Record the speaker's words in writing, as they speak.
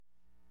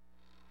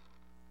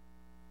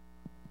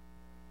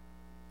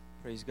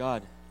Praise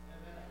God.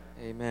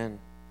 Amen.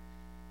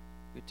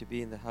 Good to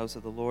be in the house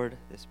of the Lord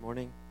this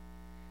morning.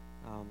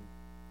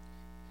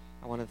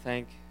 I want to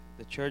thank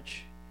the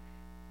church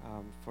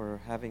for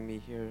having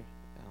me here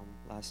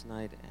last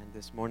night and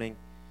this morning.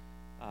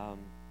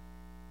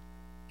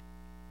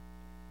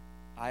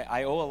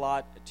 I owe a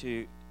lot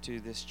to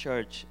this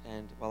church,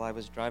 and while I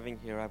was driving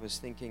here, I was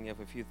thinking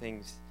of a few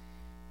things.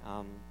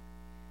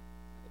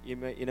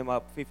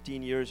 About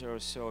 15 years or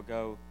so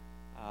ago,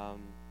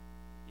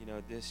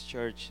 this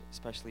church,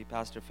 especially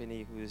Pastor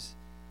Finney, who is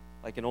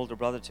like an older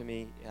brother to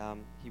me,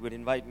 he would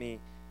invite me.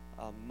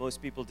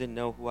 Most people didn't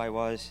know who I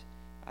was.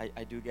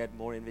 I do get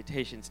more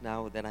invitations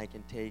now than I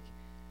can take.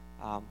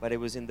 But it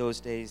was in those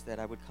days that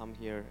I would come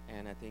here,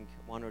 and I think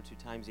 1 or 2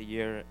 times a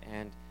year,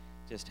 and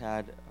just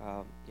had,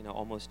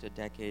 almost a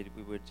decade,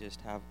 we would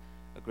just have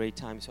a great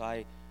time.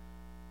 So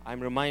I'm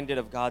reminded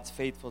of God's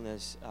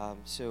faithfulness.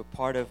 So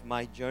part of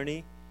my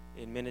journey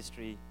in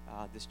ministry,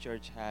 this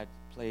church had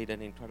played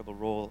an incredible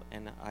role,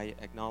 and I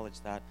acknowledge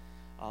that.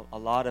 A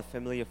lot of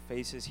familiar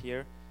faces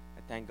here.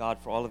 I thank God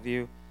for all of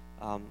you.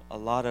 A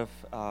lot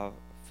of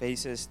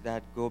faces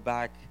that go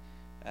back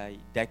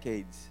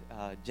decades,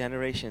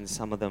 generations,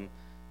 some of them,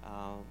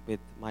 with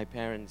my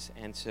parents.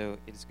 And so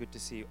it is good to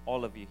see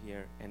all of you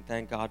here, and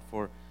thank God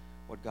for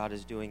what God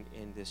is doing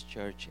in this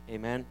church.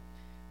 Amen.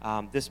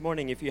 This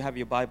morning, if you have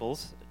your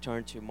Bibles,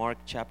 turn to Mark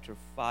chapter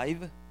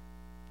 5.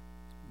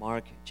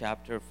 Mark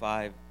chapter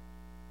 5.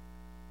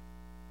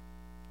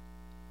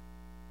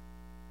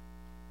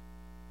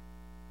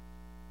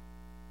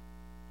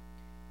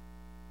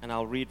 And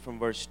I'll read from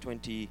verse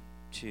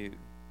 22.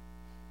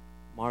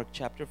 Mark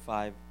chapter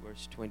 5,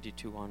 verse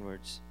 22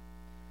 onwards.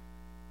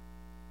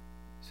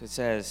 So it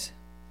says,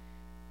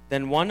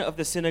 "Then one of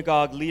the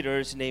synagogue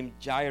leaders named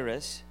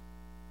Jairus,"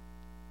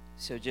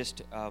 so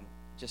just a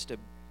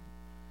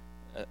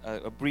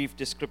brief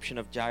description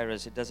of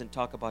Jairus. It doesn't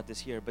talk about this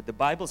here, but the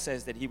Bible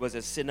says that he was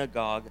a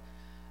synagogue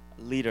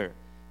leader.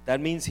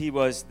 That means he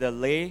was the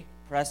lay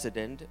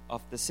president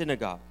of the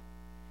synagogue,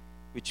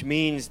 which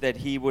means that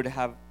he would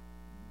have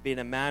been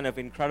a man of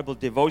incredible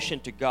devotion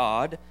to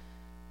God,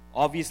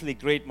 obviously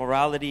great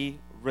morality,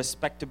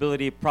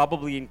 respectability,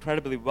 probably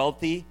incredibly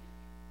wealthy,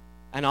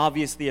 and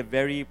obviously a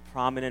very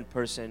prominent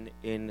person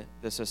in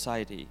the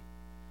society.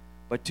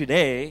 But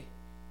today,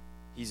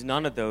 he's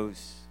none of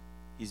those.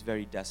 He's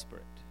very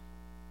desperate.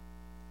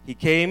 He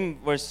came,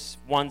 verse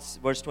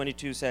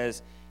 22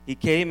 says, he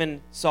came and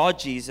saw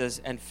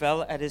Jesus and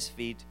fell at his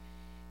feet.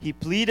 He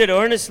pleaded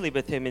earnestly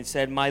with him and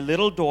said, "My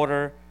little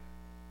daughter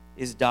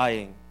is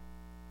dying.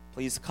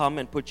 Please come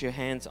and put your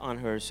hands on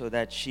her so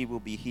that she will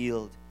be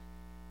healed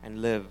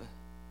and live."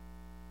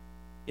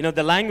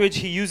 The language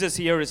he uses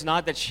here is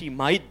not that she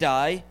might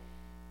die.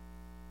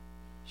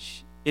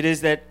 It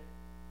is that,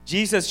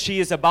 Jesus, she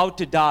is about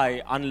to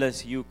die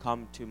unless you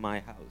come to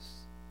my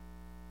house.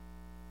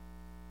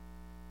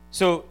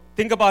 So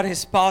think about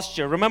his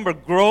posture. Remember,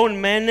 grown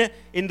men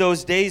in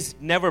those days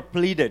never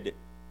pleaded,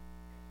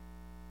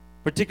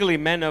 particularly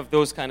men of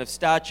those kind of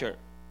stature.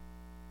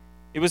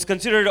 It was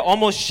considered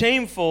almost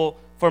shameful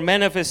for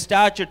men of his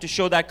stature to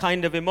show that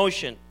kind of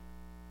emotion.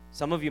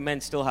 Some of you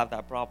men still have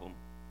that problem.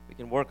 We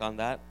can work on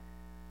that.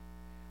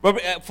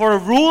 But for a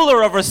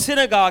ruler of a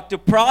synagogue to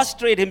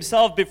prostrate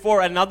himself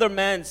before another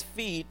man's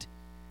feet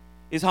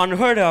is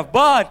unheard of.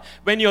 But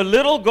when your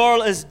little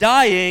girl is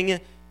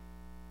dying,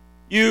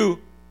 you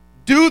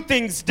do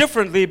things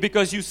differently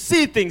because you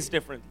see things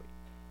differently.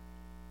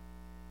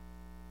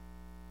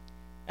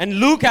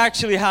 And Luke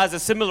actually has a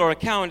similar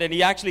account, and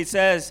he actually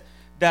says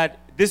that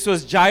this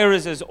was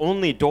Jairus'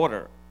 only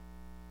daughter,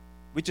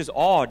 which is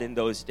odd in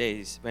those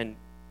days when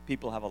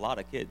people have a lot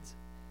of kids.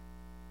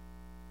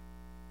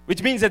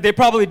 Which means that they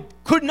probably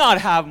could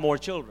not have more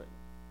children.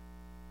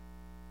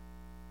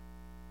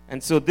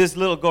 And so this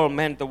little girl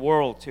meant the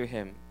world to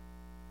him.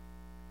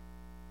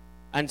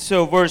 And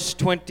so verse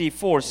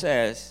 24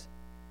 says,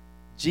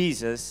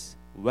 Jesus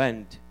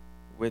went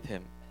with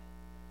him.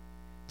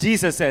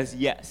 Jesus says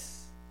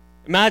yes.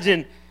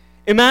 Imagine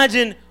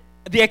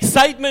the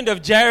excitement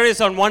of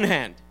Jairus on one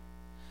hand,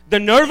 the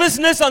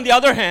nervousness on the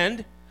other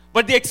hand,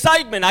 but the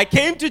excitement. I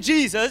came to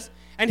Jesus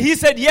and he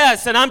said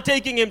yes, and I'm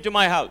taking him to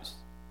my house.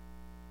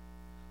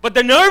 But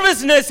the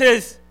nervousness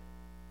is,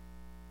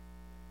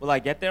 will I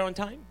get there on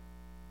time?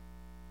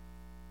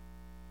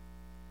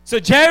 So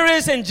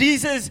Jairus and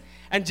Jesus'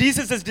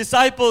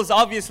 disciples,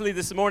 obviously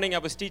this morning I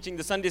was teaching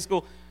the Sunday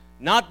school,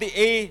 not the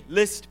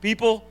A-list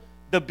people,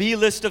 the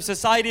B-list of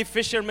society,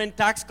 fishermen,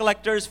 tax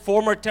collectors,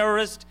 former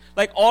terrorists,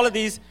 like all of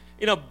these,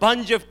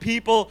 bunch of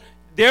people.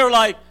 They're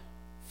like,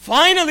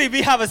 finally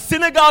we have a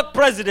synagogue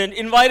president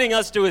inviting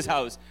us to his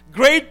house.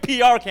 Great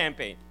PR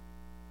campaign.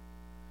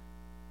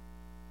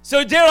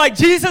 So they're like,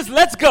 Jesus,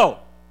 let's go.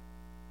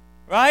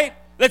 Right?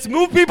 Let's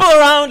move people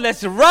around.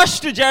 Let's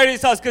rush to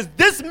Jairus' house because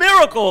this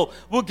miracle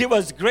will give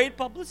us great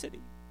publicity.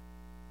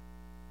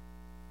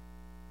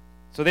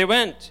 So they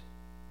went.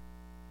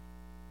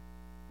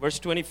 Verse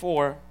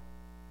 24,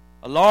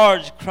 a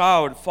large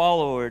crowd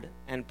followed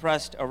and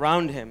pressed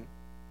around him.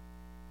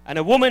 And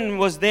a woman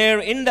was there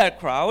in that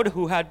crowd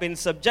who had been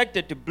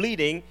subjected to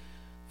bleeding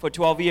for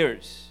 12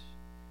 years.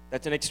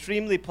 That's an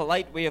extremely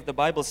polite way of the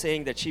Bible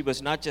saying that she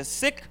was not just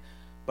sick,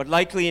 but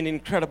likely in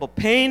incredible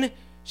pain.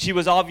 She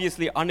was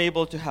obviously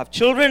unable to have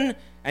children,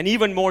 and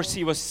even more,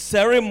 she was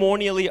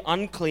ceremonially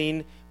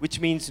unclean, which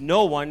means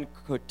no one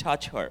could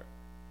touch her.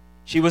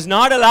 She was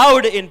not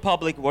allowed in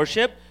public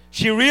worship.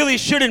 She really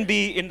shouldn't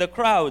be in the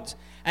crowds.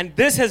 And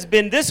this has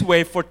been this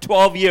way for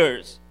 12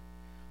 years.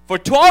 For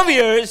 12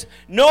 years,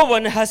 no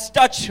one has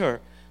touched her.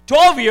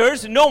 12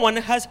 years, no one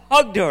has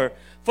hugged her.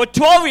 For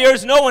 12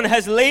 years, no one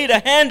has laid a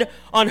hand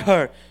on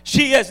her.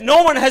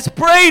 No one has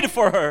prayed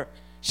for her.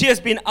 She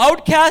has been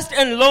outcast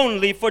and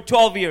lonely for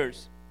 12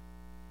 years.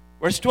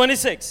 Verse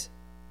 26.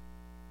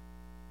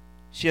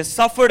 She has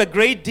suffered a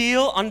great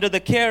deal under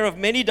the care of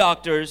many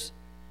doctors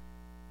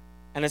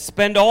and has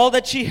spent all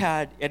that she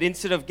had, yet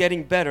instead of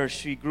getting better,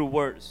 she grew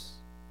worse.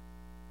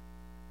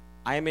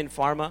 I am in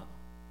pharma.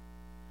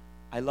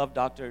 I love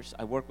doctors.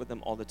 I work with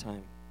them all the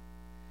time.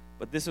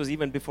 But this was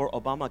even before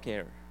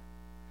Obamacare.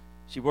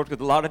 She worked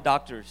with a lot of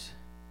doctors,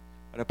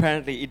 but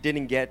apparently it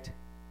didn't get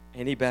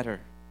any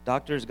better.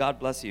 Doctors, God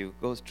bless you.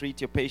 Go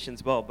treat your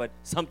patients well, but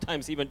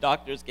sometimes even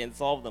doctors can't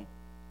solve them.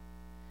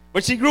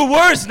 But she grew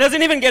worse,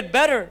 doesn't even get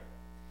better.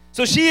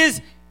 So she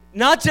is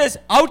not just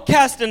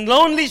outcast and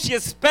lonely, she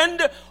has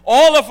spent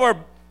all of her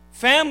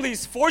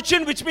family's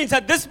fortune, which means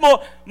at this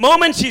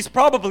moment she's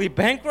probably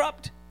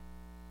bankrupt.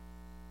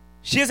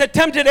 She has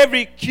attempted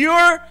every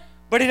cure,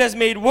 but it has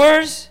made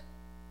worse.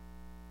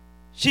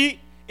 In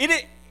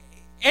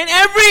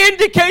every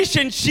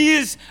indication, she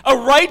is a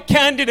right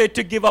candidate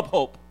to give up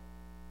hope.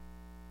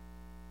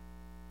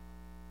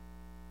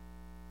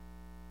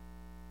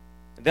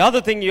 The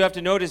other thing you have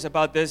to notice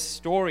about this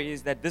story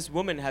is that this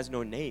woman has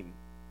no name.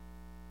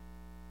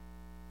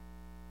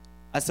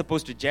 As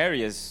opposed to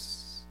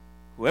Jairus,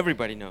 who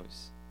everybody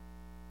knows.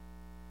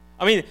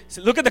 I mean,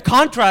 look at the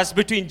contrast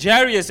between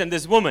Jairus and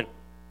this woman.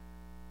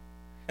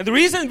 And the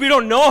reason we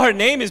don't know her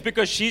name is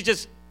because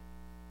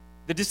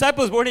the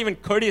disciples weren't even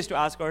courteous to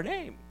ask her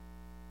name.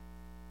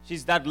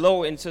 She's that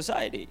low in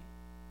society.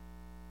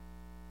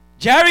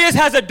 Jairus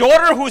has a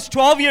daughter who's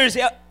 12 years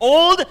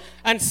old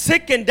and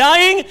sick and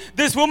dying.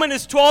 This woman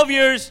is 12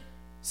 years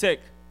sick.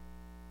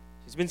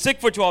 She's been sick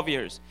for 12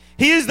 years.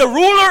 He is the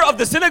ruler of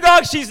the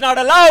synagogue. She's not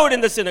allowed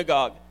in the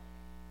synagogue.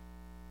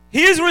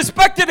 He is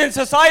respected in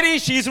society.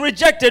 She's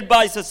rejected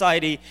by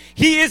society.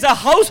 He is a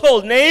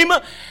household name,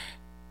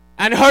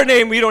 and her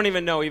name we don't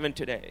even know even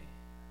today.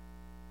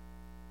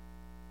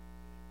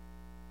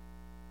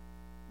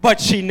 But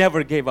she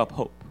never gave up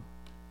hope.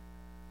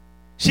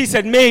 She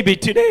said, maybe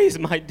today is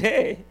my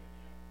day.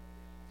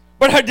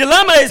 But her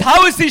dilemma is,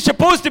 how is she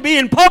supposed to be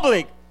in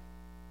public?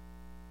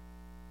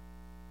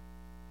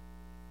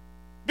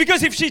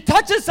 Because if she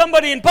touches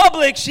somebody in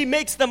public, she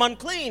makes them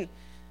unclean.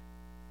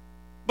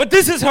 But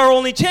this is her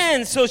only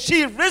chance, so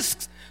she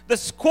risks the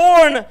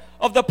scorn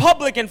of the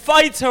public and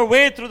fights her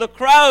way through the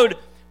crowd.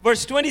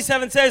 Verse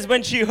 27 says,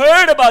 when she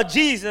heard about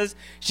Jesus,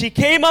 she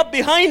came up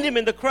behind him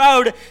in the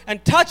crowd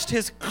and touched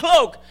his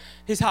cloak,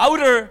 his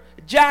outer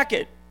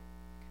jacket.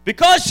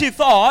 Because she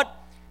thought,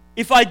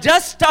 if I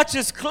just touch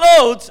his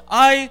clothes,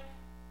 I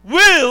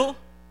will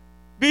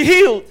be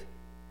healed.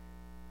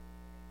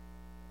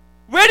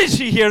 Where did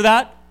she hear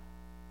that?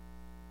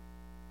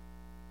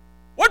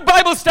 What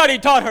Bible study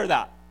taught her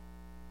that?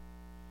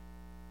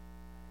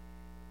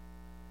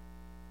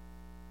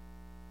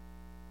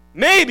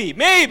 Maybe.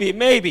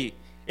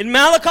 In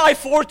Malachi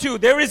 4:2,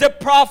 there is a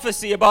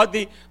prophecy about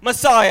the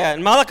Messiah.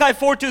 And Malachi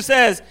 4:2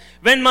 says,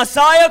 when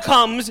Messiah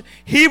comes,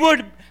 he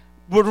would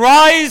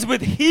rise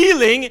with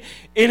healing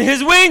in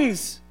his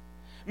wings.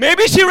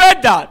 Maybe she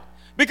read that.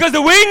 Because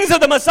the wings of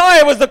the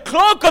Messiah was the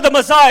cloak of the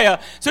Messiah.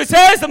 So it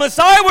says the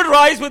Messiah would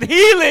rise with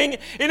healing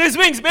in his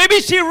wings.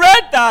 Maybe she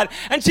read that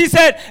and she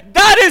said,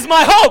 that is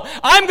my hope.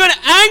 I'm going to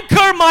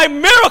anchor my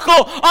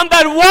miracle on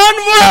that one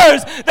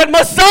verse, that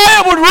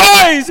Messiah would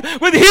rise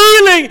with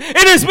healing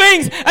in his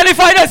wings. And if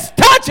I just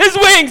touch his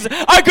wings,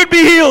 I could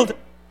be healed.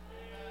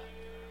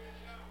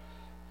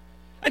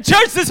 And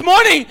church, this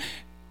morning,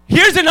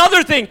 here's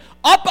another thing.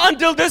 Up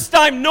until this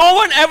time, no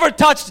one ever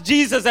touched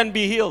Jesus and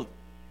be healed.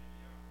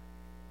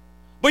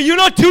 But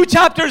 2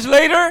 chapters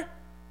later,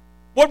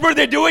 what were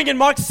they doing in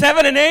Mark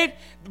 7 and 8?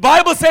 The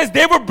Bible says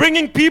they were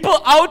bringing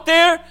people out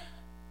there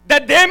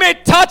that they may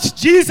touch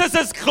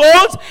Jesus'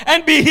 clothes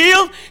and be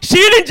healed. She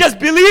didn't just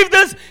believe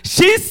this.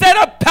 She set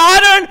a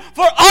pattern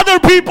for other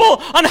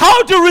people on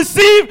how to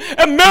receive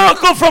a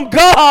miracle from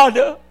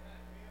God.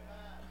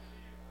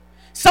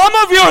 Some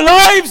of your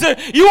lives,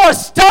 you are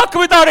stuck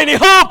without any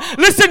hope.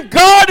 Listen,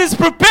 God is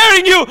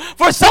preparing you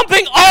for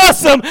something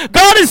awesome.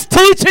 God is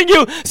teaching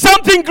you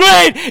something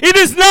great. It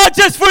is not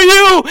just for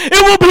you.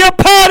 It will be a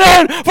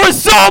pattern for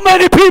so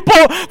many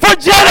people for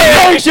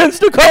generations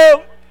to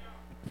come.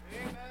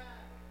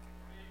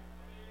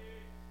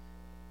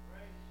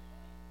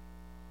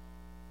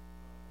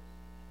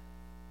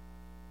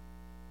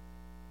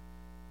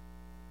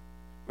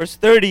 Verse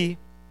 30.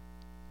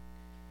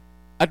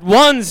 At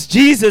once,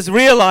 Jesus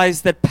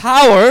realized that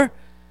power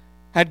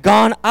had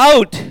gone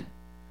out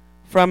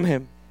from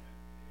him.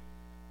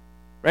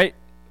 Right?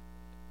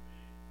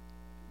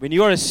 When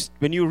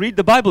you read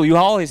the Bible, you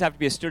always have to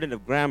be a student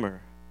of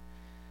grammar.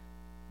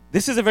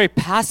 This is a very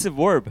passive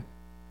verb.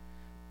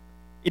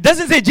 It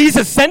doesn't say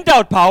Jesus sent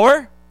out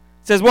power.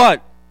 It says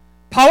what?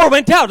 Power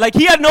went out. Like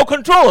he had no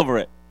control over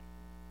it.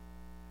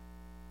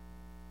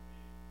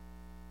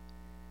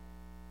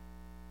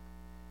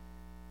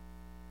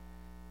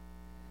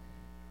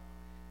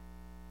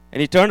 And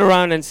he turned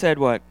around and said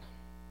what?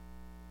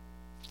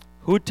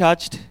 Who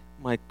touched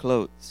my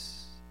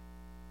clothes?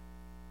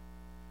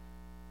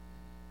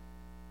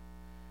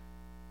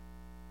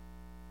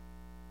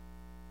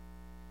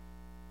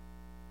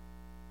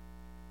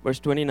 Verse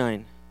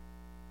 29.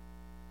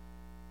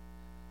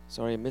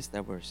 Sorry, I missed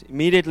that verse.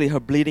 Immediately her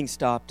bleeding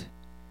stopped,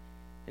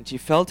 and she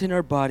felt in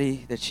her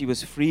body that she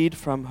was freed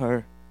from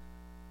her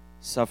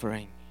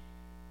suffering.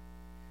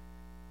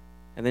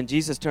 And then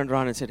Jesus turned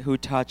around and said, who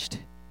touched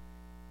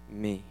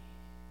me?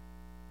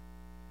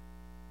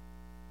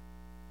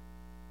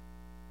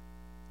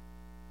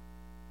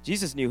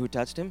 Jesus knew who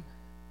touched him,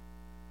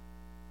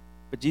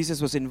 but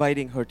Jesus was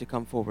inviting her to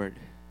come forward.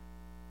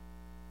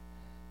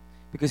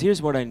 Because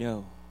here's what I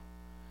know.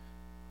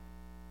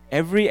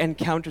 Every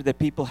encounter that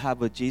people have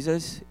with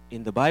Jesus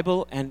in the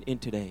Bible and in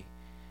today,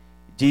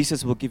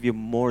 Jesus will give you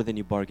more than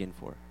you bargained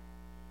for.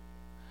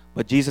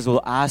 But Jesus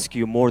will ask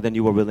you more than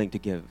you were willing to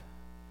give.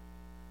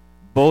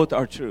 Both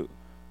are true.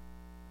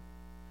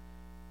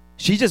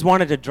 She just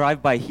wanted a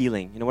drive-by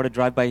healing. You know what a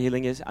drive-by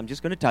healing is? I'm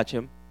just going to touch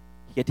him,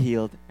 get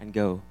healed, and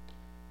go.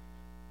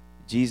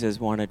 Jesus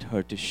wanted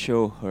her to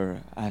show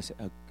her as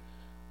a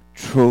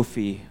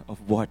trophy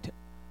of what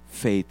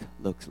faith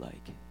looks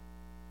like.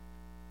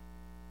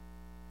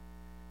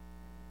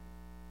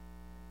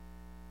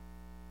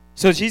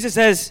 So Jesus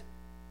says,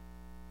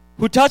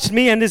 who touched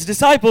me? And his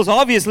disciples,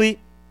 obviously,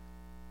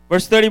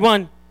 verse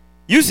 31,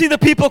 you see the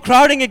people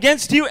crowding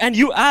against you and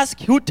you ask,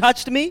 who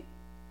touched me?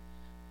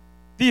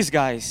 These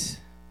guys,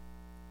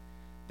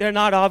 they're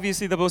not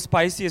obviously the most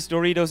spiciest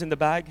Doritos in the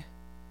bag.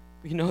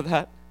 We know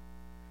that.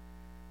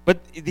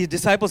 But the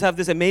disciples have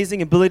this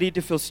amazing ability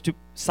to fill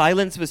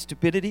silence with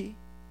stupidity.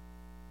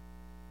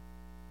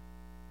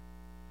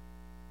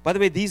 By the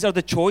way, these are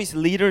the choice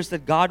leaders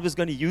that God was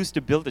going to use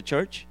to build the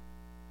church,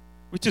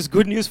 which is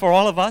good news for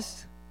all of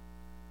us.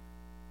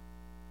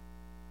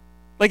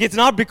 Like, it's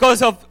not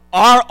because of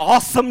our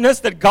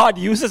awesomeness that God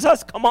uses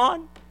us. Come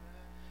on.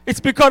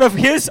 It's because of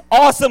His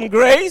awesome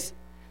grace.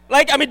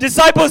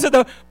 Disciples are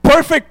the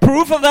perfect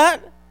proof of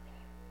that.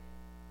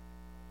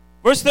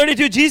 Verse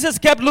 32, Jesus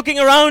kept looking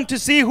around to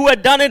see who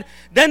had done it.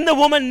 Then the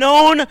woman,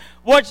 knowing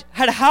what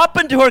had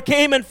happened to her,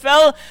 came and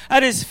fell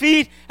at His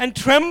feet, and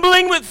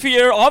trembling with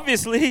fear,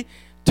 obviously,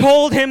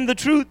 told Him the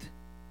truth.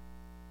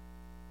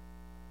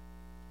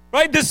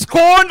 Right? The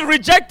scorned,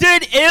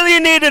 rejected,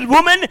 alienated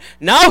woman,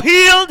 now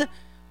healed,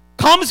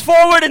 comes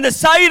forward in the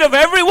sight of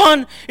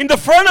everyone, in the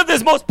front of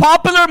this most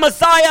popular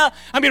Messiah,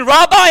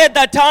 Rabbi at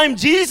that time,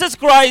 Jesus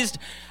Christ.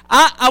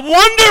 I'm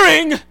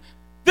wondering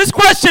this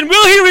question,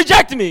 will He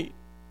reject me?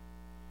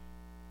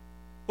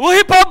 Will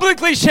He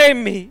publicly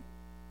shame me?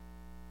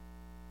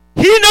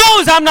 He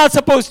knows I'm not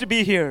supposed to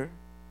be here.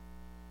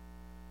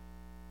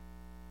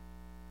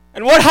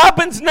 And what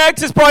happens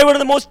next is probably one of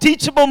the most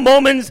teachable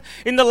moments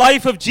in the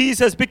life of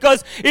Jesus,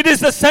 because it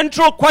is the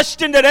central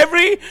question that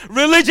every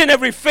religion,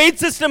 every faith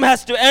system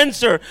has to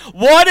answer.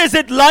 What is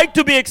it like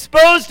to be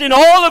exposed in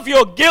all of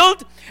your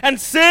guilt and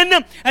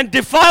sin and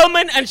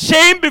defilement and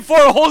shame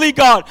before a holy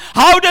God?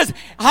 How does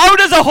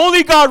a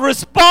holy God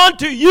respond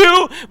to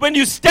you when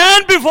you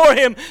stand before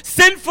Him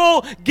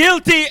sinful,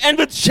 guilty, and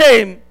with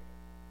shame?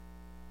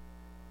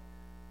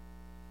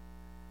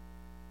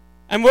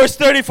 And verse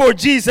 34,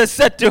 Jesus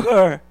said to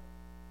her,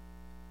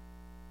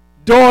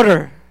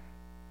 daughter,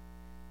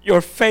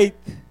 your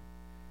faith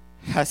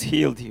has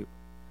healed you.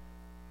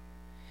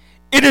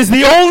 It is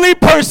the only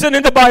person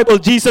in the Bible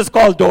Jesus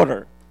called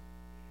daughter.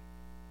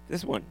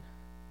 This one.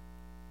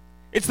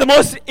 It's the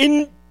most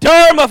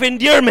term of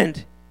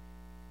endearment.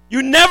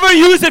 You never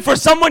use it for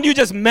someone you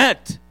just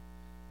met.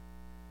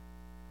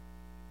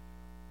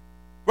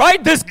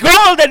 Right? This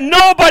girl that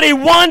nobody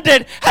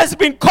wanted has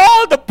been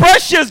called the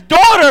precious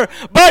daughter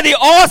by the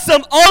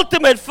awesome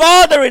ultimate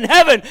Father in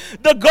heaven.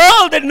 The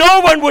girl that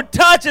no one would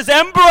touch is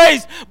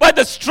embraced by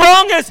the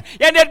strongest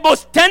and yet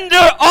most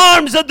tender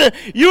arms of the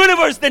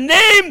universe. The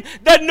name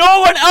that no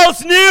one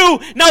else knew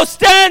now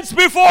stands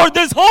before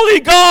this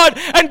holy God,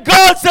 and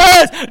God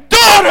says,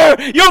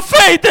 daughter, your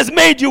faith has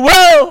made you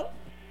well.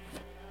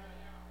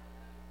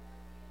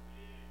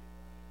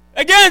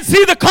 Again,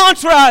 see the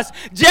contrast.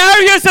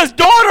 Jairus'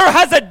 daughter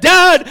has a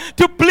dad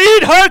to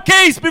plead her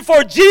case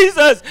before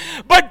Jesus,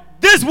 but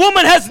this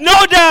woman has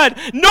no dad,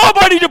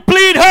 nobody to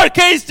plead her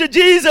case to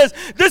Jesus.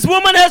 This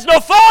woman has no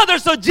father,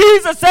 so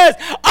Jesus says,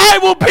 I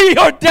will be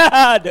your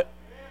dad.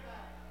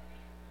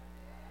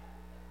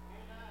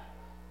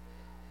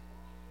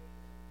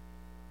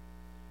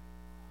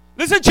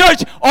 Listen,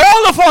 church,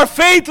 all of our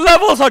faith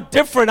levels are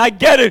different. I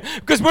get it,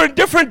 because we're in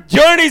different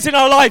journeys in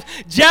our life.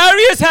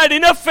 Jairus had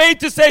enough faith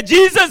to say,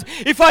 Jesus,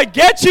 if I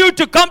get you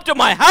to come to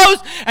my house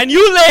and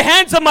you lay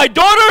hands on my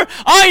daughter,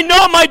 I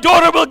know my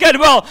daughter will get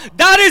well.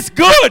 That is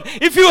good.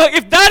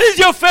 If that is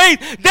your faith,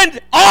 then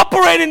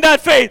operate in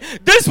that faith.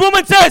 This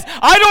woman says,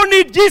 I don't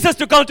need Jesus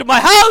to come to my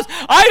house.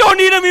 I don't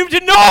need him even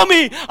to know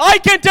me. I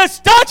can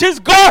just touch his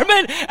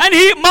garment and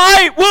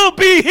I will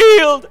be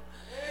healed.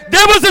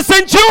 There was a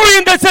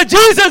centurion that said,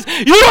 Jesus,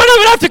 you don't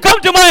even have to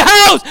come to my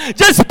house.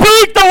 Just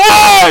speak the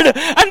word,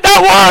 and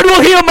that word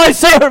will heal my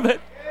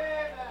servant.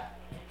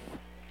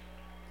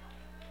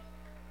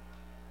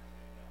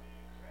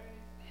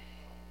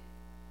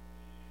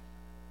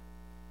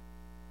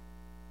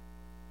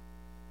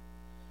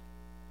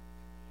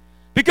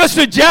 Because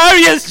to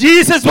Jairus,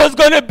 Jesus was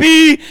going to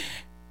be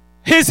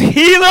his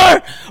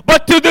healer,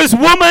 but to this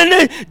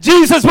woman,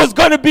 Jesus was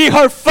going to be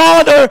her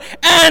father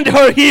and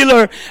her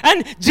healer.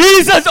 And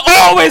Jesus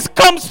always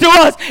comes to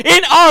us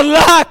in our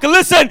lack.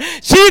 Listen,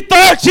 she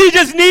thought she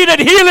just needed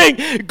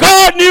healing.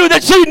 God knew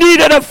that she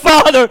needed a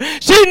father.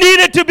 She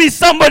needed to be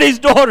somebody's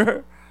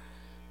daughter.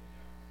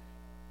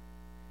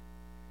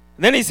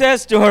 And then he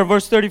says to her,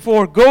 verse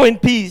 34, go in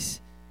peace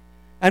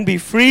and be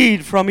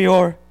freed from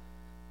your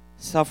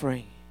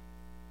suffering.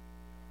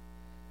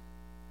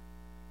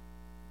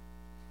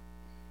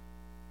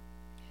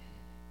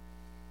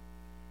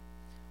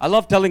 I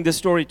love telling this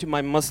story to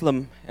my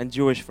Muslim and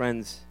Jewish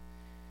friends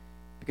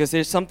because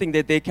there's something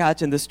that they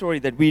catch in the story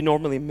that we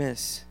normally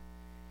miss.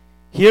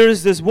 Here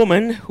is this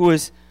woman who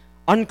is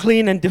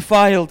unclean and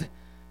defiled,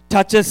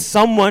 touches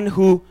someone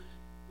who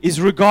is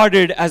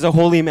regarded as a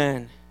holy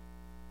man.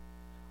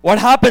 What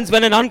happens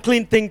when an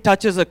unclean thing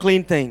touches a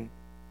clean thing?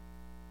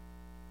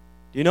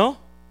 Do you know?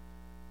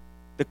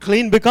 The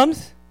clean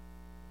becomes?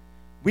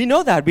 We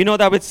know that. We know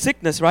that with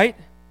sickness, right?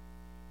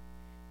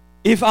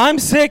 If I'm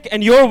sick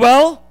and you're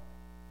well,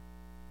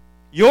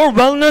 your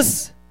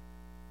wellness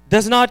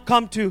does not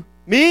come to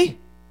me.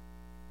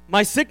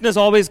 My sickness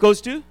always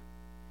goes to.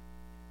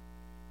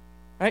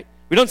 Right?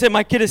 We don't say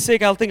my kid is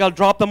sick, I'll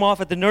drop them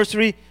off at the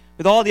nursery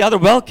with all the other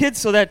well kids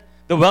so that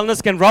the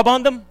wellness can rub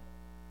on them.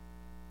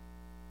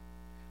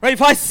 Right?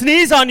 If I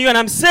sneeze on you and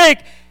I'm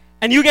sick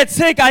and you get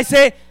sick, I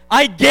say,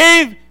 I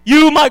gave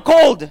you my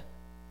cold.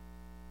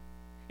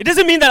 It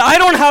doesn't mean that I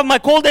don't have my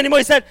cold anymore.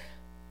 He said,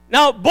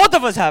 now both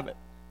of us have it.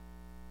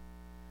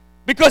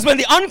 Because when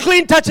the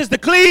unclean touches the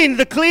clean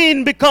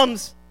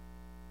becomes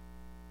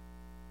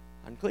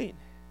unclean.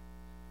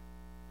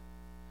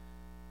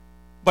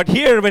 But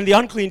here, when the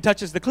unclean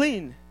touches the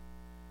clean,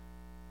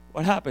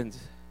 what happens?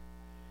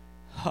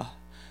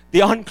 The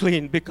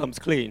unclean becomes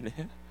clean.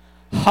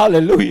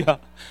 Hallelujah.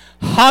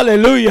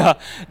 Hallelujah.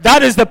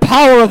 That is the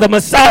power of the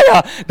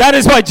Messiah. That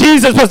is why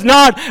Jesus was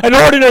not an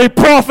ordinary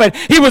prophet.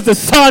 He was the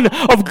Son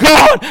of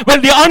God.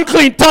 When the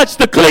unclean touched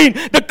the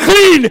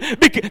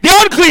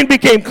unclean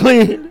became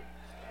clean.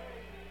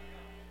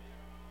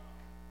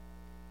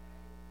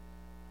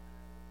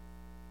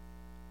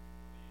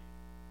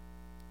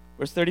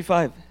 Verse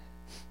 35.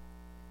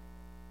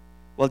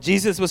 While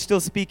Jesus was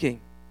still speaking,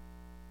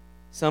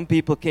 some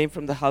people came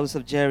from the house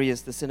of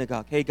Jairus, the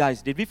synagogue. Hey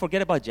guys, did we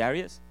forget about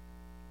Jairus?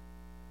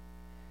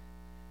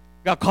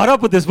 Got caught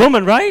up with this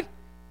woman, right?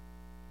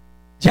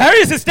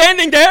 Jairus is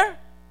standing there.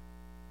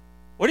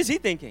 What is he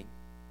thinking?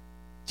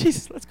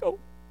 Jesus, let's go.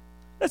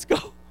 Let's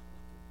go.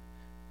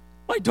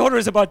 My daughter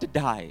is about to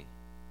die.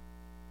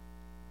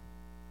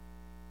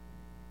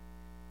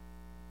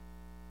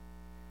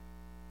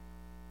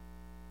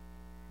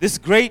 This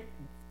great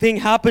thing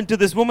happened to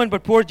this woman,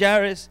 but poor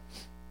Jairus.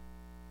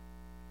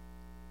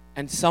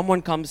 And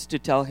someone comes to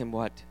tell him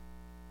what?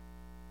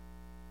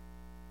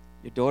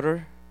 Your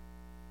daughter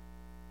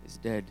is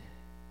dead.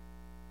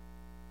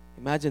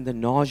 Imagine the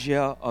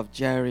nausea of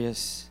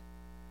Jairus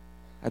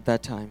at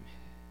that time.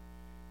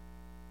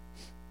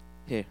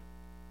 Here.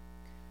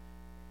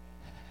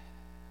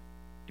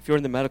 If you're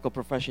in the medical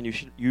profession,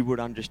 you would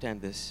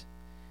understand this.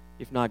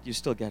 If not, you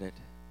still get it.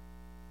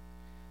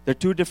 There are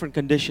two different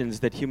conditions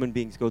that human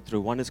beings go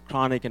through. One is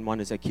chronic and one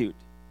is acute.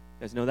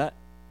 You guys know that?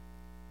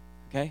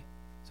 Okay?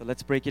 So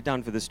let's break it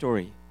down for the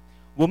story.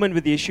 Woman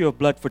with the issue of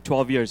blood for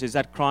 12 years. Is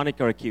that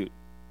chronic or acute?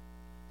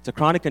 It's a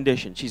chronic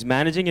condition. She's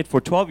managing it for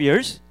 12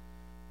 years.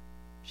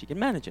 She can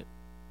manage it.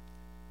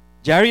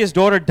 Jairus'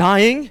 daughter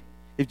dying.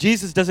 If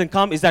Jesus doesn't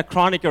come, is that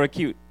chronic or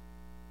acute?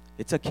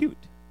 It's acute.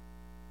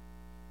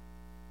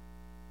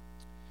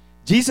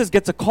 Jesus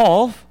gets a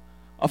call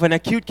of an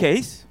acute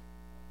case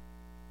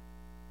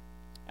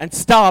and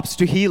stops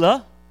to heal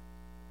a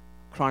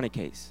chronic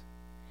case.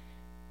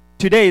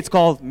 Today it's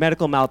called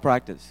medical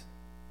malpractice.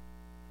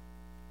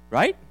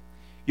 Right?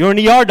 You're an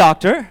ER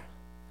doctor.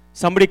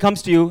 Somebody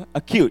comes to you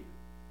acute.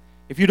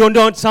 If you don't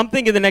do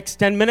something in the next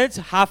 10 minutes,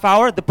 half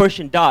hour, the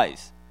person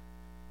dies.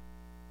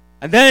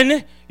 And then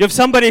you have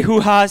somebody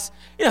who has,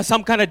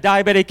 some kind of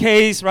diabetic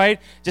case, right?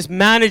 Just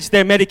manage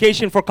their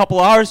medication for a couple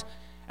hours.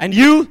 And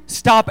you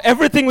stop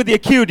everything with the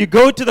acute. You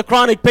go to the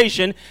chronic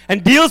patient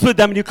and deals with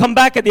them. And you come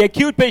back and the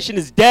acute patient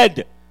is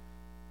dead.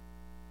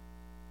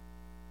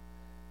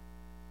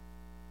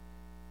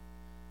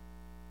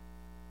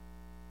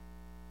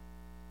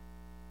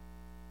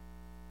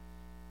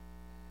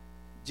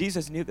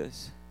 Jesus knew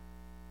this.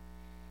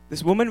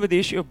 This woman with the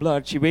issue of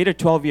blood, she waited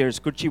 12 years.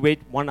 Could she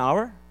wait 1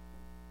 hour?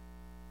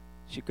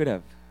 She could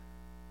have.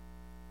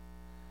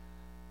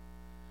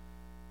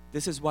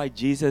 This is why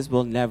Jesus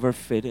will never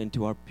fit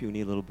into our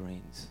puny little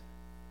brains.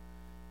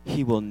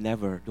 He will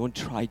never. Don't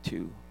try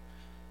to.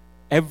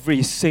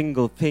 Every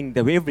single thing,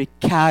 every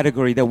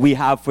category that we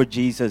have for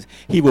Jesus,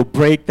 He will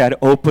break that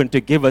open to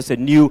give us a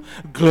new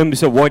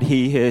glimpse of what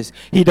He is.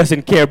 He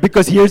doesn't care,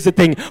 because here's the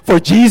thing.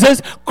 For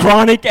Jesus,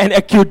 chronic and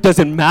acute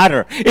doesn't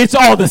matter. It's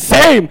all the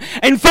same.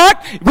 In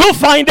fact, we'll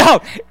find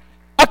out.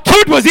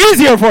 Acute was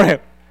easier for Him.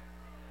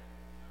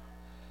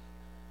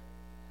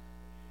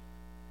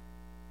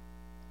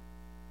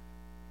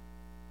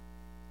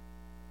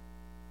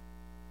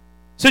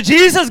 So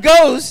Jesus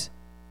goes,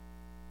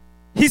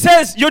 He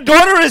says, your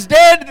daughter is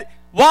dead.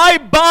 Why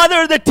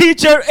bother the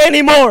teacher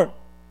anymore?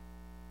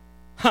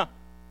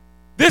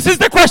 This is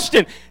the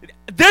question.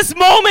 This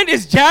moment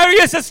is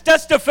Jairus'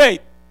 test of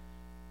faith.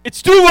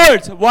 It's 2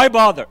 words. Why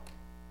bother?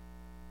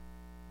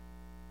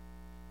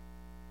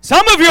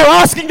 Some of you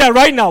are asking that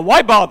right now.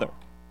 Why bother?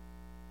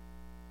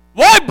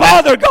 Why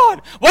bother,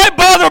 God? Why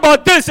bother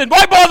about this and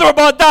why bother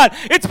about that?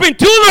 It's been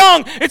too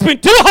long. It's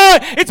been too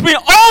hard. It's been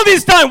all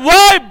this time.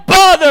 Why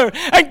bother?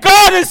 And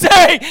God is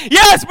saying,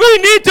 yes, we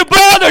need to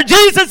bother.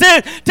 Jesus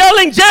is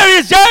telling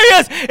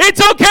Jairus,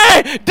 it's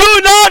okay.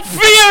 Do not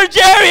fear,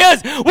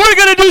 Jairus. We're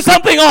going to do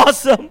something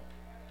awesome.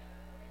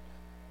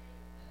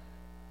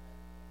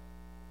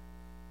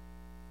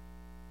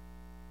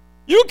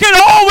 You can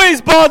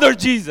always bother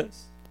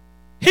Jesus.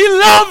 He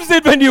loves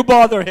it when you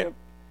bother Him.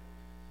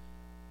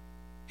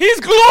 He's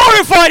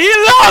glorified. He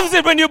loves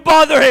it when you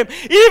bother Him.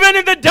 Even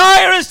in the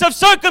direst of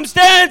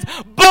circumstance,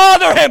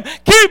 bother Him.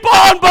 Keep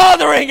on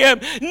bothering Him.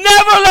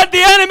 Never let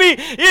the enemy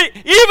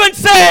even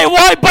say,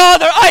 why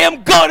bother? I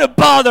am going to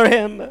bother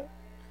him.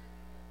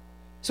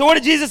 So what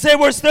did Jesus say?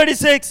 Verse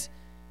 36.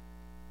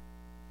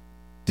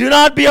 Do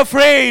not be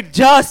afraid.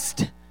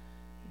 Just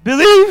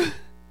believe.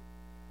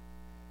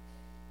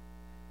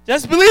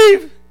 Just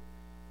believe.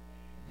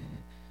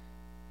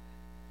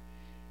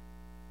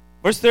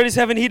 Verse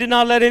 37, He did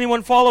not let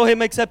anyone follow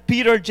Him except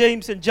Peter,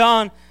 James, and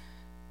John,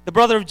 the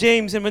brother of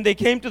James. And when they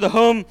came to the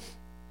home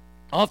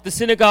of the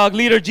synagogue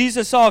leader,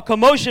 Jesus saw a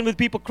commotion with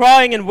people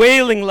crying and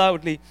wailing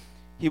loudly.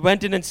 He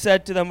went in and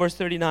said to them, verse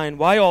 39,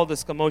 why all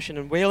this commotion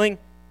and wailing?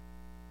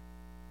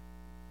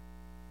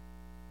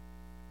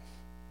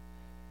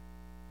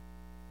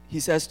 He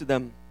says to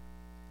them,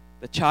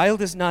 the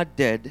child is not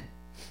dead,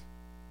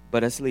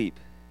 but asleep.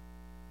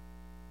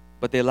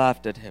 But they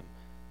laughed at Him.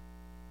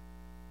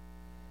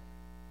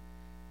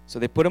 So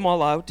they put Him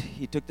all out.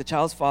 He took the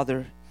child's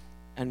father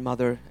and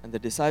mother and the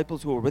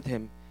disciples who were with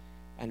Him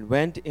and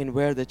went in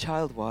where the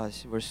child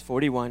was. Verse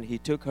 41, He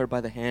took her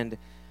by the hand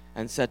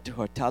and said to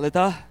her,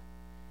 Talitha,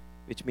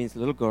 which means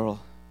little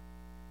girl,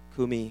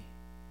 Kumi,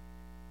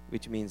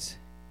 which means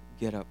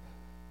get up.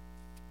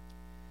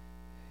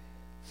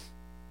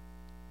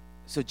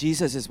 So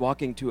Jesus is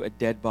walking to a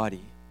dead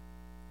body.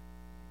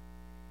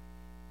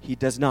 He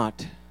does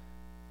not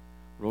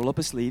roll up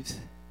His sleeves.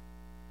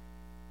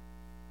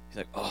 He's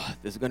like, oh,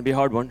 this is going to be a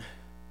hard one.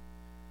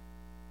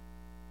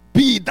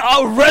 Be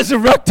thou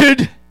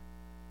resurrected.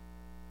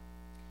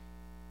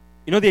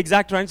 You know the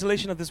exact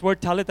translation of this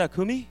word, Talitha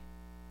Kumi?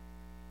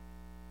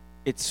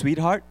 It's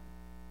sweetheart,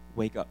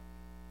 wake up.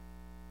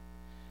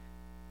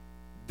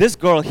 This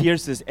girl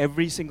hears this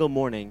every single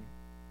morning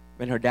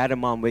when her dad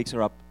and mom wakes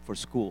her up for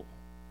school.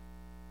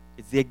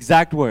 It's the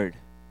exact word,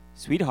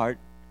 sweetheart,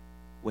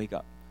 wake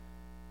up.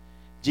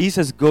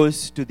 Jesus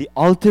goes to the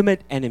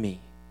ultimate enemy,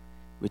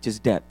 which is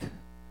death.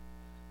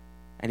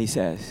 And He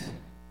says,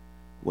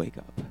 wake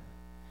up.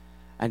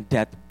 And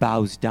death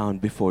bows down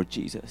before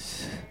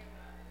Jesus.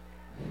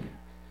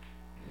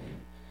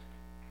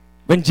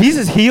 When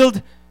Jesus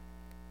healed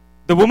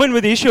the woman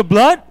with the issue of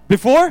blood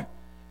before,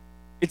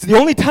 it's the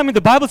only time in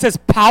the Bible says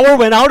power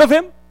went out of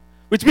Him,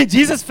 which means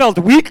Jesus felt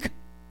weak.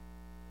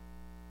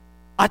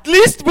 At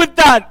least with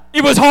that,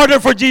 it was harder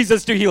for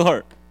Jesus to heal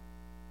her.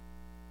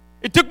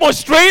 It took more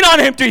strain on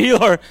Him to heal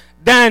her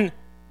than,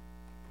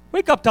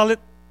 wake up, Talit.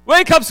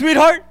 Wake up,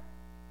 sweetheart.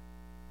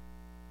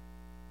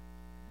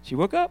 She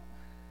woke up.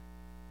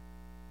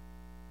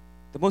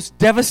 The most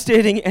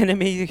devastating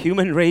enemy the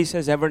human race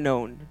has ever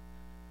known.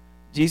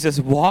 Jesus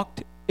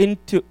walked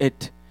into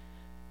it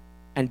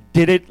and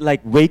did it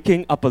like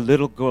waking up a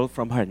little girl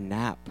from her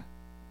nap.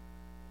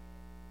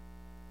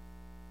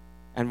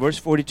 And verse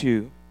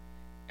 42,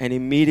 and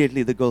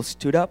immediately the girl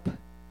stood up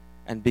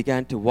and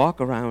began to walk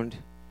around.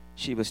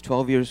 She was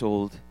 12 years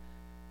old.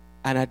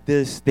 And at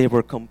this, they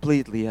were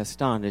completely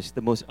astonished,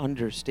 the most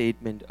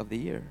understatement of the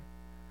year.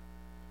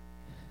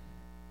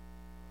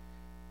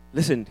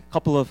 Listen, a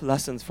couple of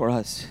lessons for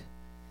us.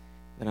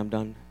 Then I'm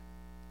done.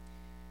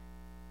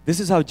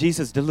 This is how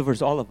Jesus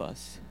delivers all of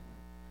us.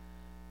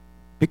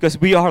 Because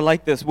we are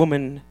like this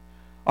woman.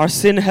 Our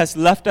sin has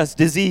left us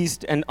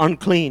diseased and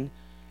unclean,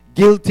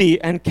 guilty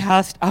and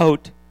cast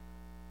out.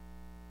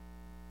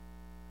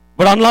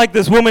 But unlike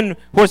this woman,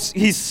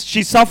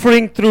 she's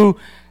suffering through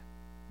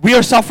We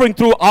are suffering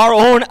through our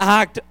own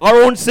act,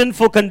 our own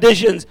sinful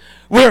conditions.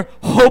 We're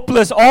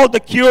hopeless. All the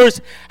cures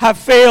have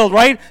failed,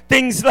 right?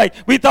 Things like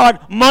we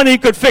thought money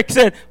could fix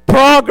it,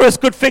 progress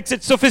could fix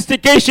it,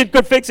 sophistication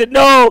could fix it.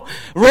 No,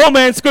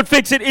 romance could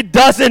fix it. It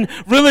doesn't.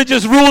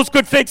 Religious rules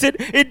could fix it.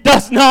 It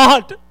does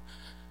not.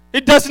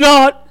 It does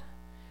not.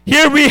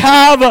 Here we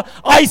have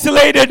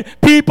isolated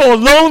people,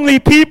 lonely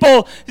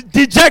people,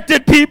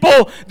 dejected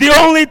people. The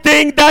only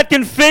thing that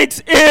can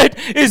fix it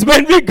is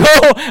when we go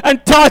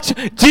and touch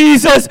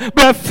Jesus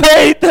by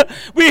faith.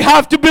 We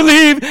have to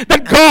believe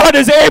that God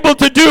is able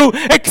to do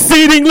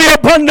exceedingly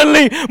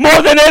abundantly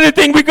more than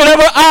anything we could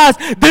ever ask.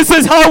 This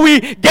is how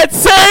we get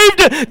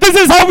saved. This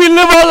is how we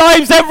live our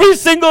lives every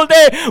single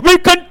day. We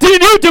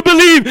continue to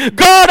believe,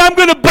 God, I'm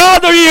going to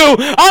bother you.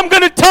 I'm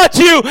going to touch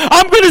you.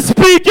 I'm going to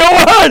speak your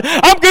word.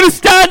 I'm going to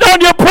stand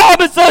on your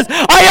promises.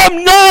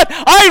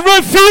 I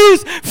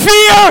refuse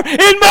fear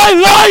in my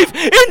life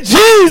in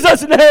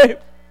Jesus' name.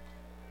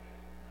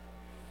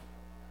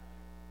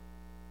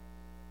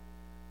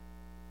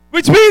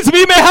 Which means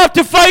we may have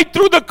to fight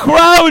through the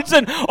crowds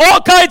and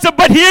all kinds of,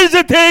 but here's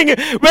the thing,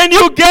 when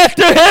you get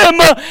to Him,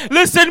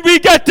 listen, we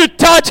get to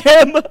touch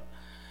Him.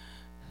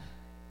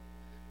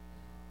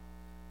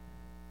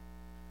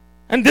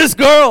 And this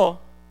girl,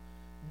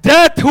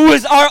 death, who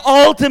is our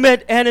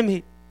ultimate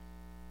enemy.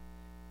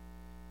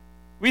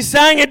 We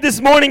sang it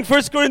this morning,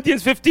 1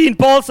 Corinthians 15.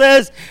 Paul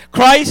says,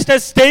 Christ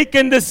has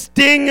taken the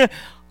sting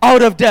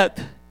out of death.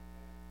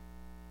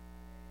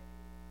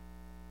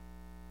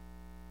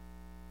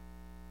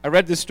 I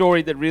read the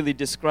story that really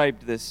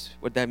described this,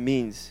 what that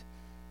means.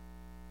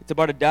 It's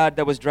about a dad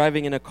that was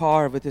driving in a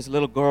car with his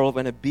little girl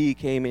when a bee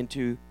came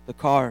into the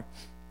car.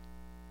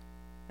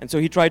 And so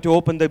he tried to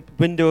open the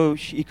window.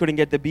 He couldn't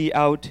get the bee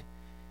out.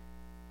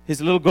 His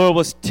little girl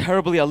was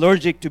terribly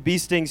allergic to bee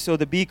stings, so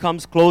the bee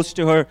comes close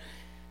to her.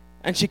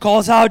 And she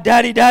calls out,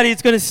 Daddy, Daddy,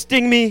 it's going to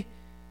sting me.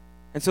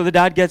 And so the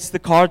dad gets the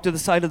car to the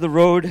side of the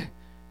road,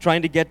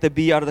 trying to get the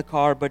bee out of the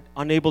car, but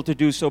unable to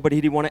do so. But he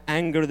didn't want to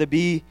anger the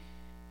bee.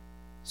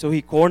 So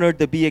he cornered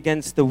the bee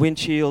against the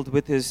windshield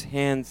with his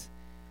hands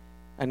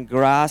and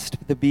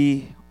grasped the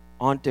bee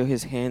onto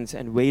his hands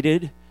and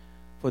waited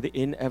for the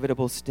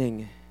inevitable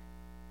sting.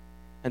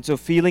 And so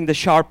feeling the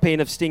sharp pain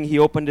of sting, he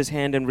opened his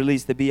hand and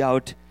released the bee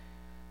out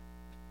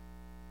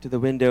to the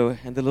window.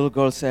 And the little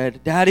girl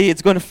said, Daddy,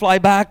 it's going to fly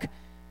back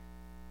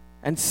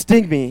and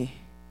sting me.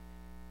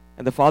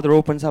 And the father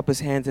opens up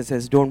his hands and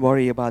says, don't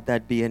worry about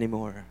that bee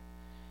anymore.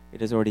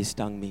 It has already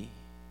stung me.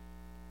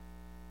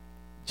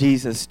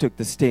 Jesus took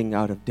the sting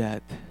out of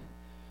death.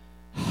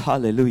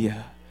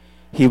 Hallelujah.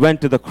 He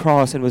went to the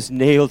cross and was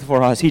nailed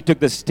for us. He took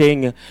the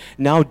sting.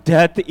 Now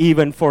death,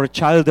 even for a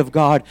child of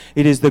God,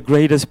 it is the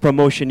greatest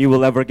promotion you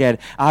will ever get.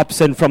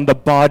 Absent from the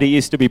body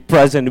is to be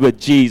present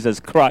with Jesus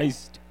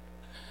Christ.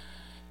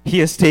 He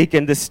has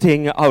taken the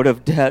sting out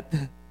of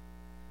death.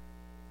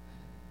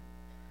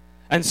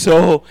 And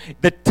so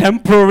the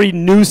temporary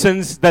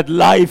nuisance that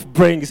life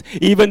brings,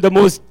 even the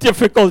most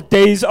difficult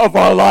days of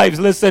our lives,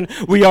 listen,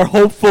 we are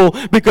hopeful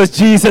because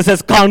Jesus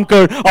has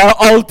conquered our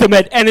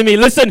ultimate enemy.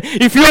 Listen,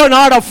 if you are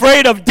not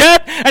afraid of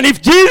death, and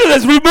if Jesus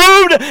has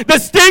removed the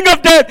sting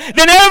of death,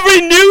 then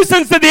every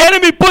nuisance that the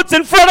enemy puts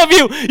in front of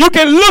you, you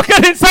can look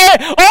at it and say,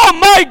 oh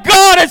my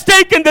God has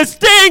taken the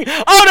sting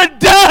out of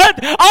death.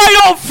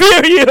 I don't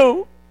fear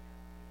you.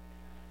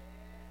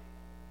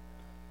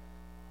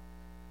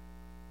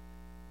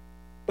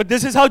 But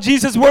this is how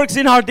Jesus works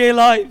in our day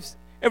lives,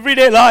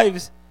 everyday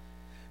lives.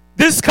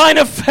 This kind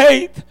of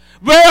faith,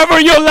 wherever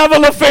your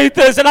level of faith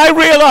is, and I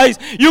realize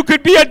you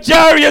could be a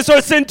Jairus or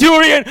a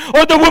centurion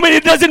or the woman,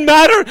 it doesn't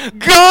matter.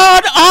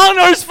 God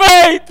honors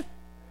faith.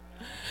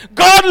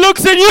 God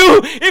looks at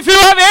you. If you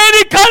have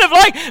any kind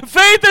of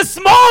faith as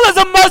small as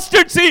a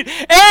mustard seed,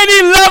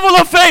 any level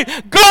of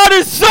faith, God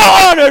is so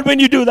honored when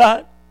you do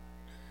that.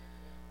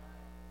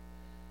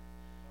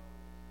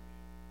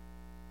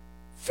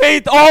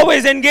 Faith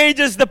always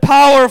engages the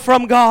power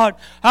from God,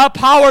 a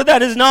power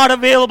that is not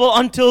available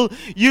until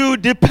you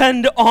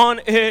depend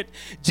on it.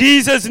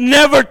 Jesus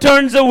never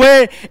turns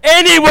away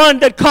anyone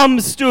that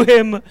comes to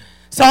Him.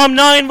 Psalm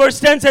 9 verse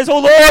 10 says, "O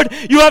Lord,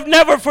 you have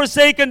never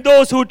forsaken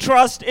those who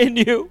trust in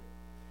you."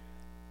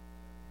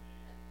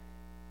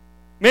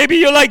 Maybe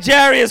you're like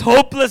Jairus,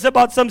 hopeless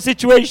about some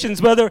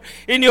situations, whether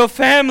in your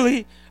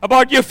family,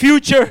 about your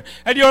future,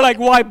 and you're like,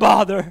 why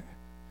bother?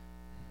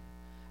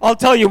 I'll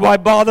tell you why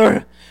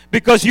bother.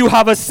 Because you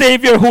have a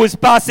Savior who is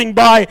passing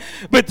by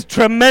with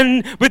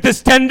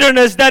His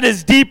tenderness that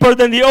is deeper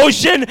than the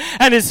ocean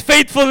and His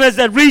faithfulness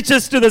that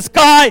reaches to the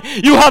sky.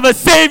 You have a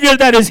Savior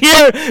that is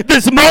here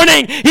this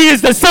morning. He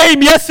is the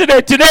same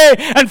yesterday, today,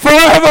 and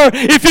forever.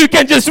 If you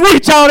can just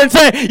reach out and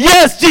say,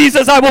 yes,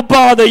 Jesus, I will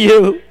bother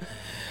you.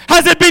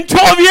 Has it been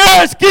 12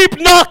 years?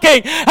 Keep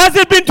knocking. Has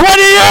it been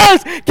 20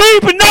 years?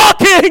 Keep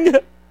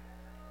knocking.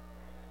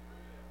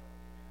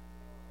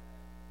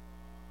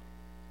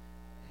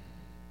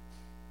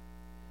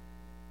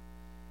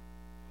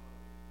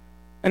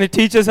 And it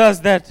teaches us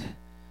that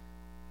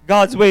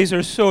God's ways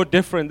are so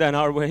different than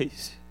our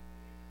ways.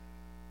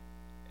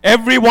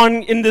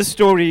 Everyone in this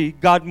story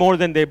got more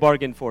than they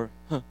bargained for.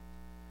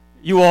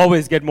 You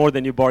always get more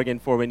than you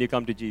bargained for when you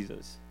come to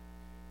Jesus.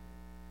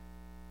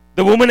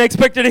 The woman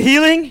expected a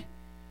healing.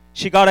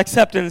 She got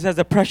acceptance as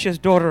a precious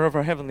daughter of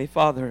her heavenly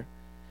Father.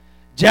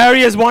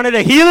 Jairus wanted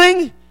a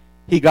healing.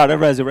 He got a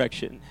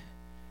resurrection.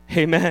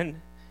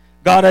 Amen.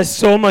 God has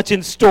so much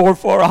in store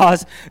for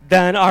us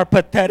than our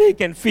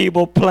pathetic and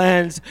feeble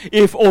plans,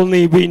 if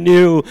only we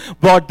knew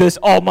what this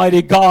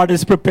Almighty God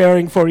is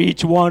preparing for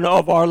each one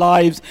of our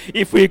lives.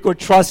 If we could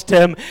trust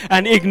Him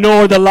and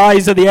ignore the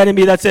lies of the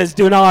enemy that says,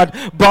 do not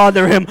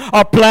bother Him.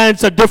 Our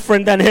plans are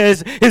different than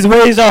His. His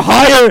ways are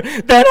higher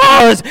than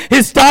ours.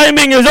 His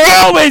timing is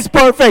always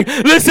perfect.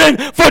 Listen,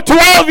 for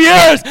 12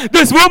 years,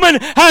 this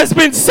woman has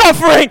been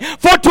suffering.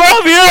 For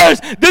 12 years,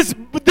 this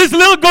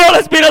little girl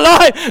has been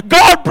alive.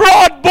 God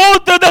brought both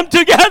of them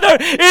together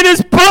in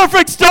His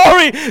perfect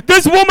story.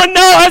 This woman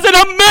now has an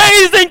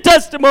amazing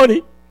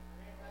testimony.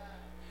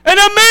 An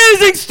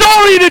amazing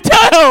story to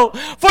tell.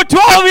 For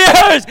 12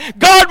 years,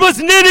 God was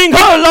knitting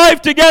her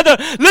life together.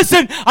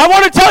 Listen, I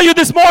want to tell you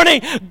this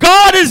morning,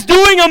 God is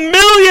doing a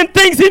million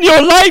things in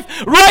your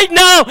life right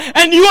now,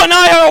 and you and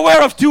I are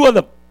aware of 2 of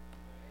them.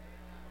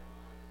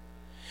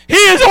 He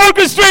is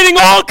orchestrating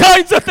all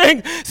kinds of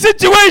things,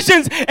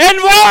 situations,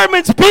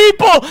 environments,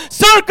 people,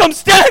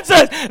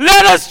 circumstances.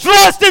 Let us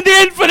trust in the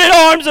infinite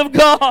arms of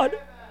God.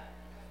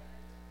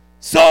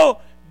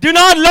 So, do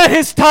not let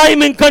His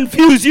timing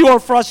confuse you or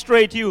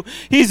frustrate you.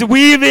 He's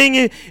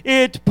weaving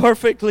it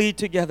perfectly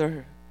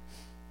together.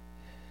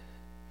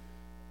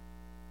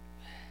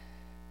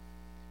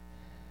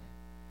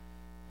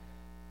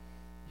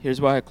 Here's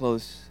why I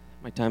close.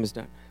 My time is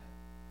done.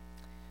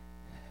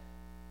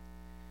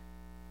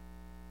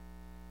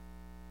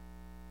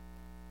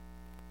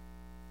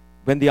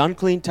 When the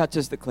unclean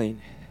touches the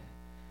clean,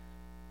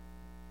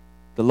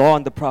 the law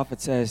and the prophet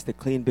says the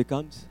clean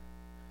becomes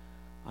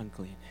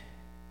unclean.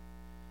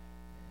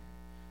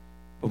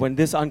 But when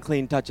this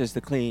unclean touches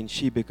the clean,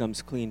 she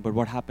becomes clean. But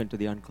what happened to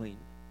the unclean?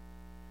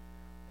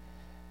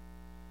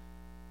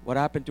 What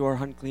happened to her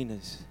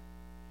uncleanness?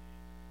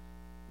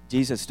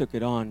 Jesus took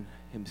it on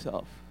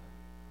Himself.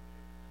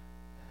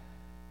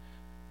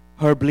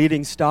 Her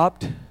bleeding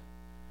stopped,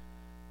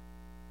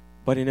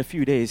 but in a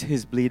few days,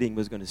 His bleeding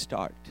was going to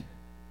start.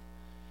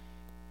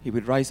 He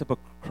would rise up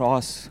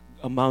across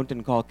a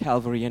mountain called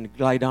Calvary and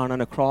lie down on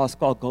a cross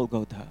called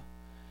Golgotha.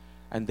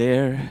 And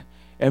there,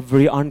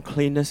 every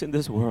uncleanness in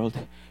this world,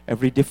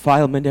 every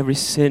defilement, every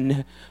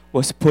sin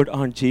was put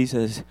on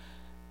Jesus.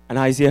 And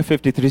Isaiah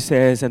 53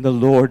 says, and the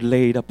Lord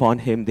laid upon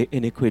Him the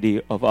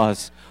iniquity of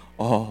us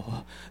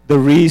all. The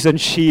reason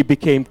she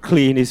became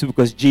clean is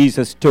because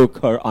Jesus took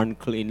her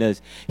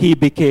uncleanness. He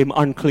became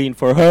unclean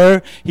for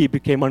her. He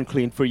became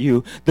unclean for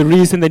you. The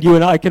reason that you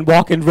and I can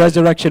walk in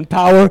resurrection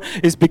power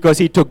is because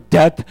He took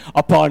death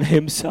upon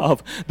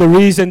Himself. The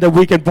reason that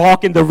we can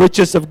walk in the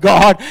riches of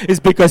God is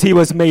because He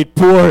was made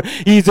poor.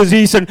 He's the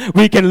reason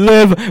we can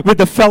live with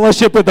the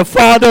fellowship with the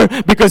Father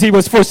because He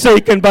was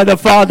forsaken by the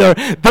Father.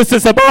 This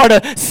is about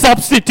a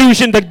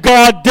substitution that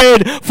God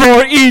did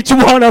for each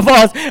one of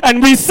us,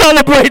 and we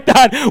celebrate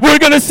that. We're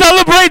going to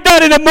celebrate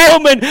that in a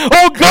moment.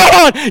 Oh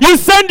God, You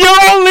sent Your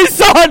only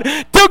Son,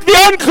 took the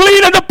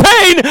unclean and the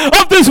pain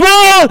of this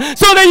world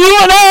so that you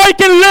and I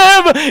can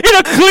live in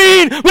a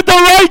clean with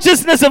the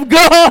righteousness of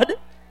God.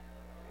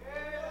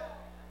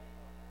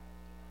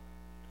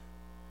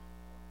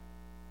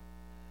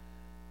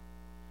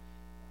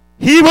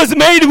 He was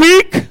made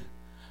weak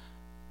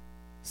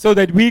so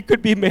that we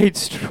could be made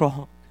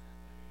strong.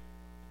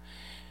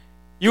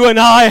 You and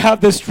I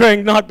have the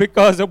strength not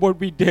because of what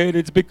we did.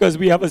 It's because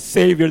we have a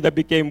Savior that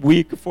became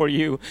weak for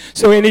you.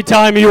 So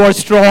anytime you are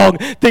strong,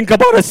 think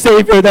about a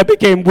Savior that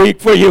became weak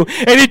for you.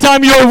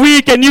 Anytime you're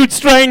weak and need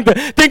strength,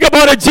 think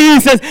about a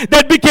Jesus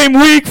that became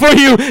weak for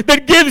you,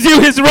 that gives you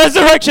His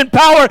resurrection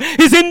power,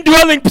 His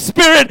indwelling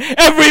Spirit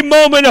every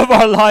moment of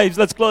our lives.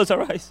 Let's close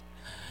our eyes.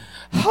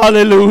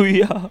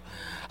 Hallelujah.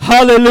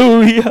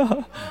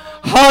 Hallelujah.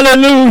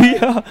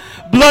 Hallelujah.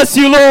 Bless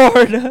You,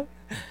 Lord.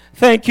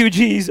 Thank You,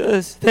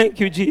 Jesus.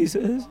 Thank You,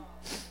 Jesus.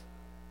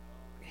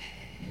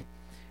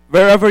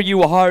 Wherever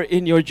you are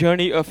in your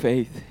journey of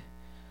faith,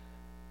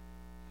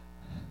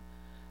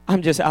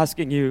 I'm just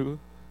asking you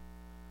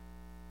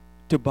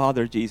to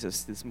bother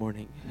Jesus this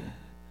morning.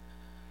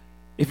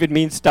 If it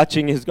means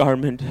touching His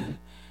garment,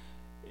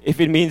 if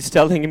it means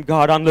telling Him,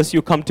 God, unless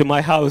You come to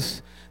my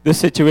house, the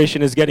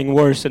situation is getting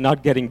worse and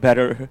not getting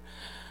better.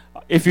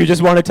 If you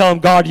just want to tell Him,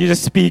 God, You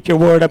just speak Your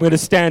word, I'm going to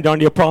stand on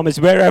Your promise.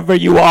 Wherever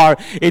you are,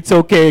 it's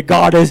okay.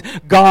 God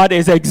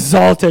is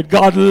exalted.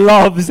 God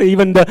loves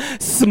even the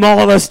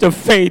smallest of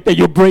faith that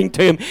you bring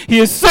to Him. He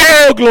is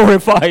so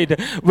glorified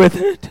with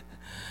it.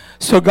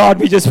 So God,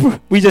 we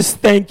just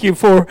thank You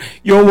for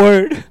Your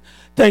word.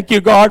 Thank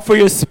you, God, for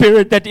your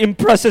Spirit that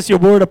impresses your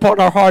word upon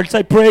our hearts.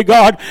 I pray,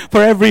 God,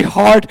 for every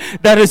heart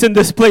that is in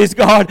this place,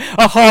 God.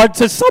 A heart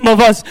that some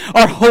of us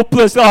are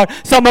hopeless, God.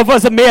 Some of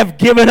us may have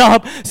given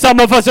up. Some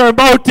of us are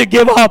about to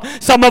give up.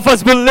 Some of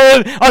us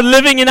are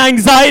living in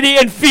anxiety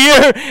and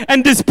fear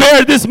and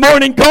despair this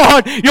morning,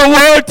 God. Your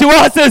word to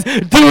us is,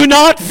 do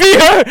not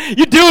fear.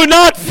 You do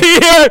not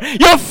fear.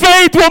 Your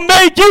faith will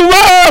make you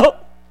well.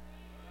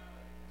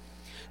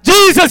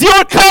 Jesus,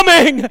 you're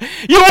coming.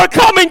 You are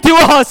coming to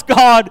us,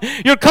 God.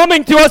 You're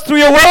coming to us through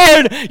your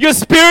word. Your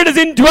Spirit is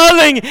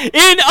indwelling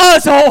in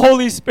us, oh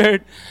Holy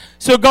Spirit.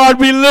 So, God,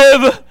 we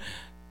live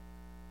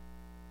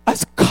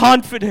as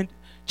confident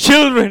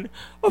children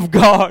of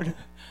God,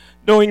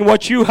 knowing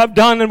what you have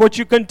done and what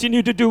you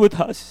continue to do with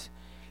us.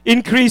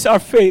 Increase our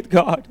faith,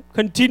 God.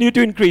 Continue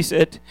to increase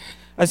it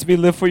as we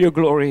live for your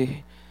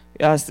glory.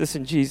 We ask this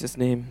in Jesus'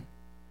 name.